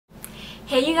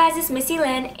Hey you guys, it's Missy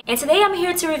Lynn, and today I'm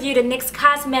here to review the NYX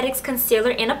Cosmetics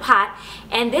Concealer in a Pot,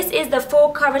 and this is the Full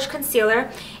Coverage Concealer,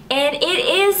 and it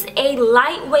is a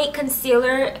lightweight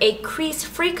concealer, a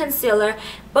crease-free concealer,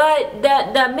 but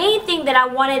the main thing that I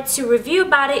wanted to review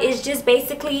about it is just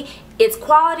basically its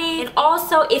quality and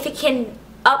also if it can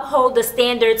uphold the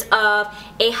standards of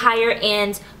a higher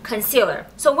end concealer.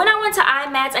 So when I went to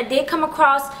IMATS, I did come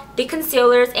across the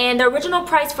concealers, and the original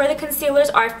price for the concealers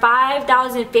are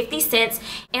 $5.50,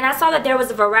 and I saw that there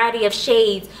was a variety of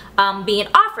shades being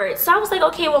offered. So I was like,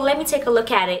 okay, well, let me take a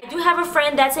look at it. I do have a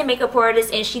friend that's a makeup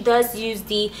artist, and she does use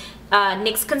the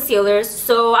NYX concealers,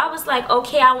 so I was like,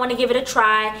 okay, I want to give it a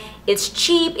try. It's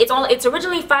cheap. It's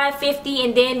originally $5.50,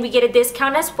 and then we get a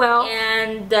discount as well.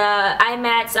 And the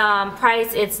IMATS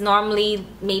price, it's normally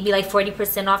maybe like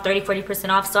 40% off, 30-40%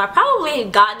 off. So I probably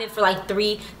gotten it for like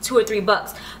 $2 or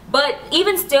 $3. But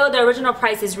even still, the original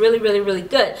price is really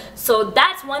good. So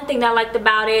that's one thing that I liked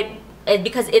about it,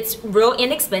 because it's real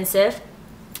inexpensive.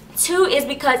 Two is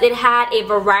because it had a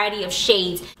variety of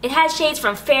shades. It had shades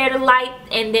from fair to light,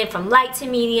 and then from light to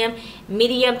medium,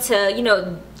 medium to, you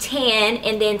know, tan,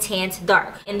 and then tan to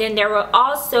dark. And then there were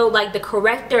also like the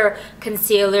corrector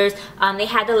concealers. They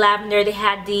had the lavender, they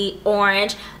had the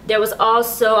orange. There was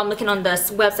also, I'm looking on the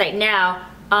website now,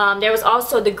 there was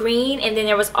also the green, and then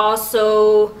there was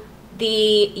also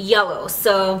the yellow.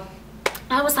 So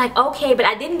I was like, okay, but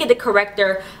I didn't get the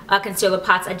corrector concealer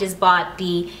pots. I just bought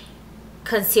the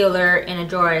concealer in a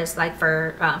drawers, like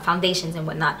for foundations and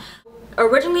whatnot.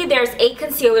 Originally there's 8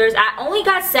 concealers. I only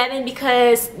got 7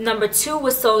 because number 2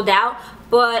 was sold out,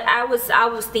 but I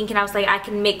was thinking, I was like, I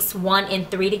can mix 1 and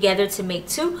 3 together to make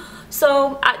 2,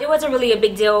 so it wasn't really a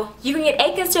big deal. You can get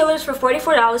 8 concealers for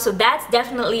 $44, so that's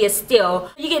definitely a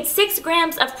steal. You get 6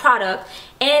 grams of product,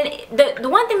 and the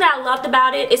one thing that I loved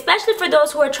about it, especially for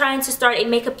those who are trying to start a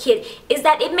makeup kit, is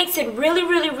that it makes it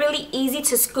really easy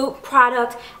to scoop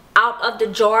product out of the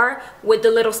jar with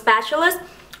the little spatulas,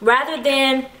 rather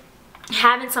than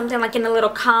having something like in a little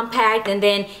compact and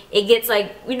then it gets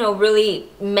like, you know, really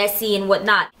messy and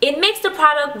whatnot. It makes the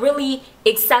product really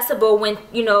accessible when,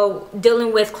 you know,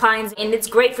 dealing with clients, and it's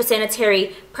great for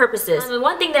sanitary purposes.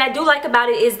 One thing that I do like about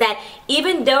it is that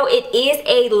even though it is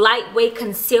a lightweight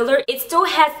concealer, it still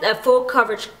has a full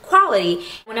coverage quality.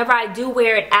 Whenever I do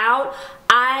wear it out,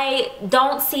 I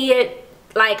don't see it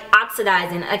like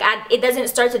oxidizing, like it doesn't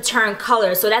start to turn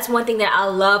color. So that's one thing that I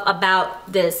love about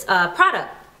this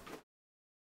product.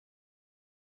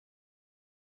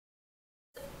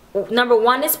 Number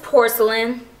 1 is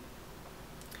porcelain.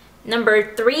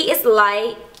 Number 3 is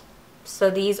light. So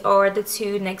these are the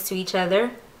 2 next to each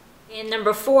other. And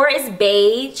number 4 is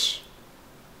beige.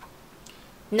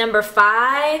 Number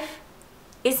 5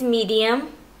 is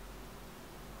medium.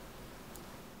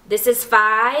 This is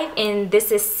 5, and this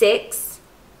is 6.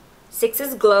 6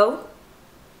 is glow.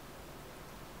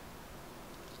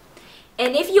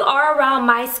 And if you are around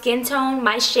my skin tone,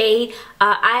 my shade,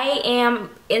 I am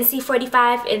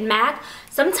NC45 in MAC.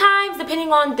 Sometimes,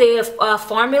 depending on the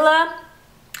formula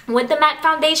with the MAC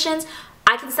foundations,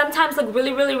 I can sometimes look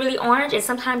really orange, and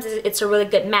sometimes it's a really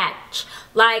good match.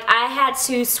 Like, I had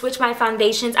to switch my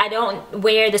foundations. I don't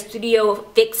wear the Studio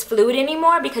Fix Fluid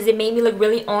anymore because it made me look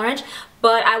really orange,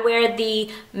 but I wear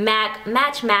the MAC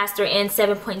Match Master in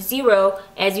 7.0,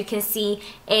 as you can see,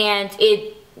 and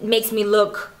it makes me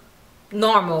look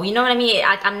normal, you know what I mean?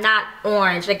 I'm not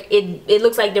orange, like it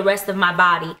looks like the rest of my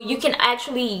body. You can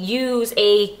actually use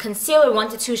a concealer 1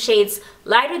 to 2 shades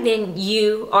lighter than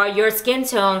you or your skin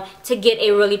tone to get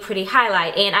a really pretty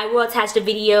highlight, and I will attach the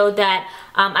video that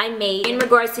I made in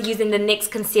regards to using the NYX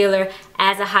concealer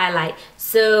as a highlight.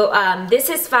 So this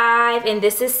is 5 and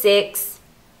this is 6,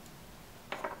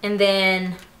 and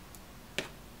then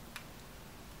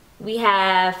we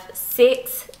have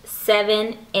 6,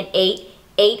 7, and 8.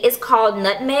 8 is called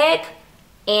nutmeg,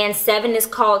 and 7 is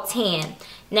called tan.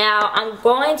 Now I'm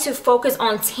going to focus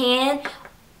on tan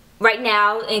right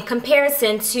now in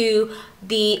comparison to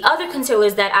the other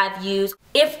concealers that I've used.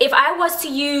 If I was to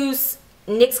use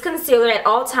NYX concealer at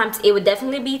all times, it would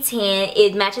definitely be tan.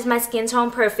 It matches my skin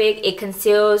tone perfect. It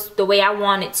conceals the way I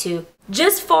want it to.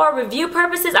 Just for review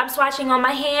purposes, I'm swatching on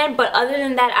my hand, but other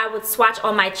than that, I would swatch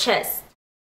on my chest.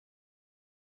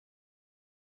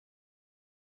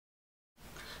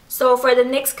 So for the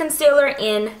NYX concealer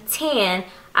in tan,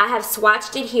 I have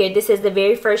swatched it here. This is the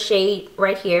very first shade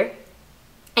right here.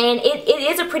 And it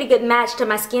is a pretty good match to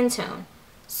my skin tone.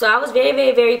 So I was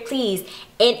very pleased.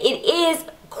 And it is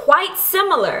quite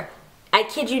similar, I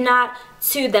kid you not,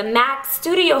 to the MAC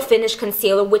Studio Finish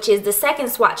Concealer, which is the second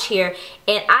swatch here.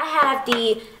 And I have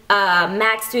the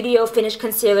MAC Studio Finish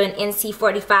Concealer in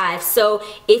NC45. So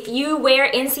if you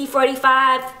wear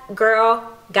NC45,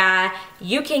 girl, guy,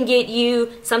 you can get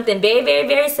you something very, very,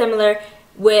 very similar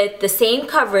with the same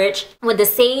coverage, with the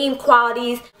same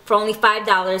qualities for only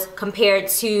 $5 compared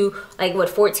to like what,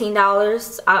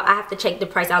 $14? I have to check the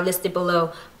price, I'll list it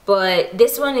below. But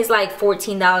this one is like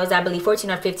 $14, I believe,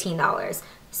 $14 or $15.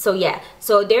 So yeah,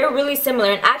 so they're really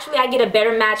similar, and actually I get a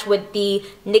better match with the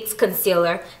NYX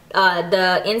concealer.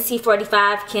 The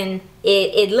NC45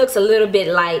 it looks a little bit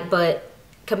light, but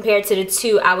compared to the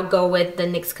two, I would go with the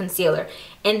NYX concealer.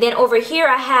 And then over here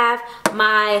I have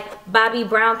my Bobbi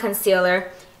Brown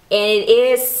concealer, and it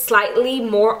is slightly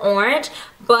more orange,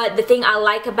 but the thing I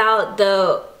like about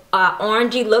the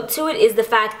orangey look to it is the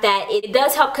fact that it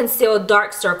does help conceal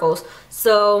dark circles.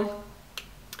 So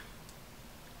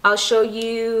I'll show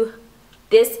you,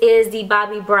 this is the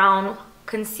Bobbi Brown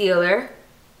concealer.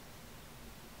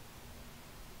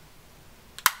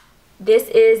 This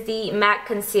is the MAC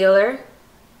concealer,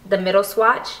 the middle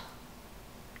swatch.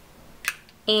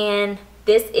 And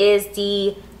this is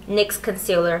the NYX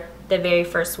concealer, the very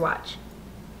first swatch.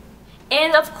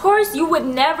 And of course, you would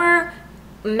never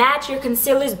match your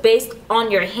concealers based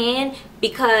on your hand,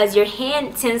 because your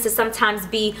hand tends to sometimes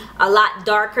be a lot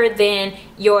darker than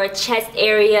your chest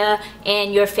area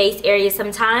and your face area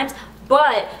sometimes.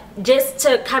 But just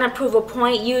to kind of prove a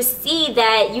point, you see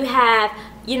that you have,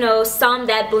 you know, some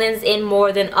that blends in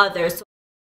more than others.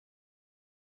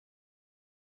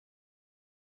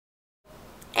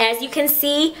 As you can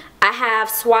see, I have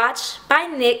swatch by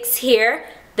NYX here,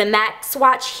 the MAC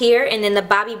swatch here, and then the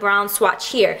Bobbi Brown swatch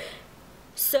here.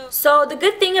 So the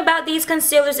good thing about these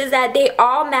concealers is that they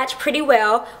all match pretty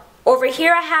well. Over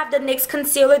here I have the NYX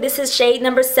concealer. This is shade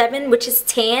number 7, which is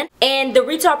tan, and the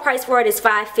retail price for it is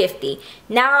 $5.50.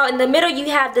 Now in the middle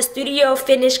you have the Studio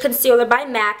Finish concealer by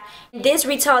MAC. This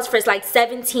retails for like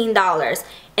 $17.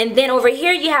 And then over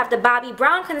here you have the Bobbi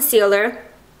Brown concealer,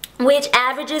 which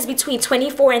averages between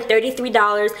 $24 and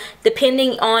 $33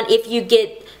 depending on if you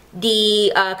get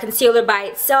the concealer by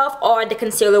itself or the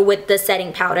concealer with the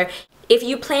setting powder. If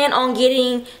you plan on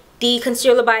getting the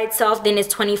concealer by itself, then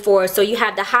it's $24. So you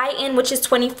have the high end, which is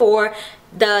 $24,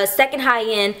 the second high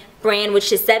end brand, which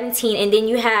is $17, and then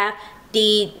you have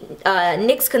the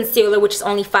NYX concealer, which is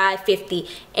only $5.50.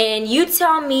 And you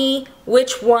tell me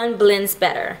which one blends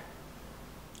better.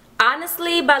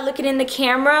 Honestly, by looking in the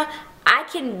camera, I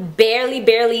can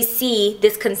barely see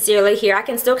this concealer here. I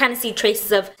can still kind of see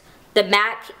traces of the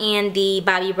MAC and the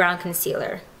Bobbi Brown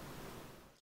concealer.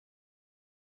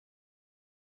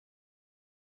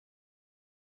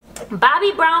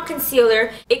 Bobbi Brown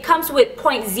concealer, it comes with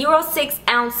 0.06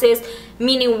 ounces,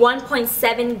 meaning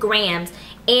 1.7 grams.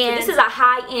 And this is a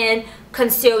high-end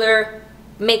concealer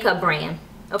makeup brand.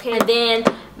 Okay, and then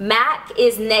MAC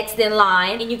is next in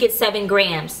line, and you get 7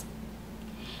 grams.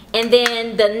 And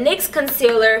then the NYX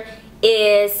concealer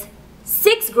is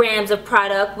 6 grams of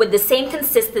product with the same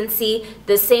consistency,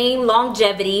 the same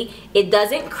longevity. It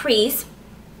doesn't crease,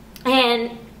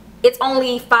 and it's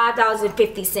only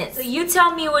 $5.50. So you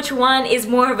tell me which one is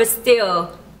more of a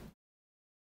steal.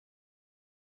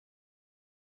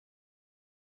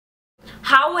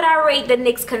 How would I rate the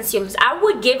NYX concealers? I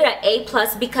would give it an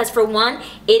A+ because for one,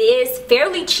 it is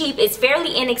fairly cheap, it's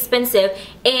fairly inexpensive,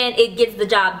 and it gets the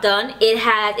job done. It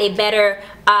has a better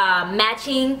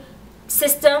matching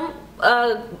system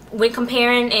when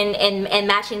comparing and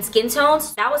matching skin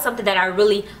tones. That was something that I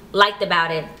really liked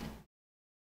about it.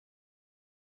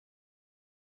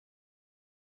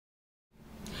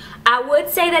 I would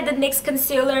say that the NYX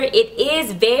concealer, it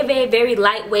is very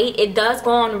lightweight. It does go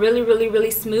on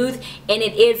really smooth, and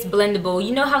it is blendable.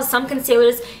 You know how some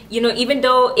concealers, you know, even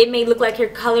though it may look like your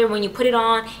color, when you put it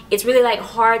on, it's really like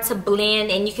hard to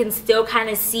blend, and you can still kind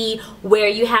of see where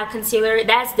you have concealer.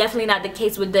 That's definitely not the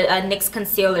case with the NYX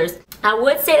concealers. I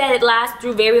would say that it lasts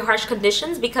through very harsh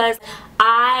conditions because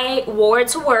I wore it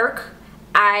to work,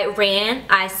 I ran,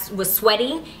 I was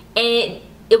sweating, and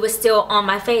it was still on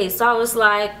my face. So I was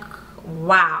like,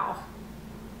 wow,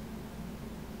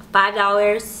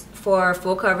 $5 for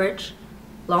full coverage,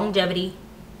 longevity,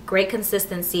 great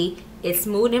consistency, it's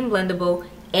smooth and blendable,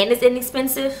 and it's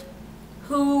inexpensive.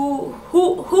 Who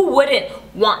wouldn't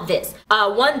want this?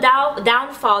 One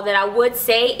downfall that I would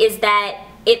say is that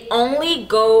it only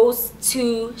goes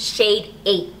to shade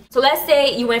 8. So let's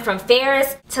say you went from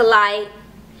fairest to light,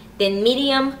 then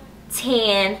medium,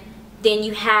 tan, then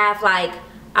you have like,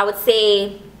 I would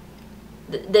say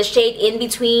the shade in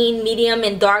between medium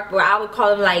and dark, where I would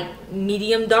call them like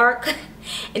medium dark,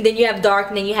 and then you have dark,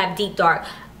 and then you have deep dark.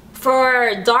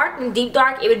 For dark and deep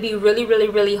dark, it would be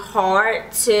really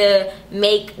hard to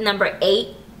make number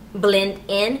 8 blend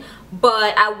in.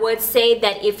 But I would say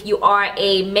that if you are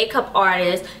a makeup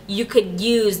artist, you could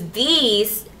use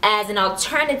these as an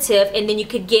alternative, and then you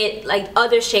could get like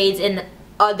other shades in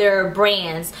other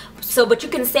brands. So, but you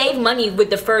can save money with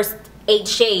the first 8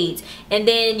 shades, and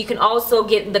then you can also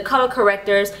get the color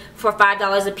correctors for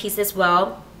 $5 a piece as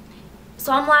well.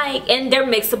 So I'm like, and they're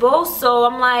mixable, so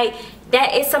I'm like,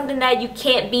 that is something that you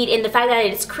can't beat. In the fact that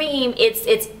it's cream,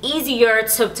 it's easier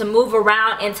to move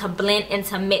around and to blend and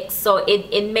to mix, so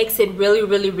it makes it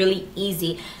really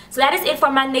easy. So that is it for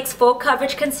my NYX Full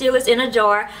Coverage Concealers in a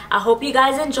Jar. I hope you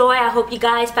guys enjoy. I hope you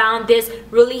guys found this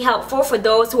really helpful for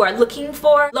those who are looking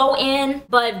for low-end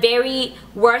but very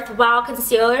worthwhile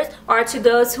concealers, or to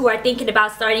those who are thinking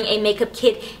about starting a makeup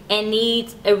kit and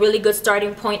need a really good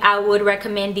starting point. I would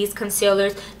recommend these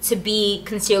concealers to be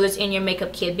concealers in your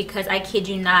makeup kit, because I kid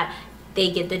you not,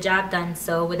 they get the job done.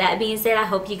 So with that being said, I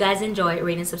hope you guys enjoy.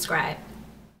 Rate and subscribe.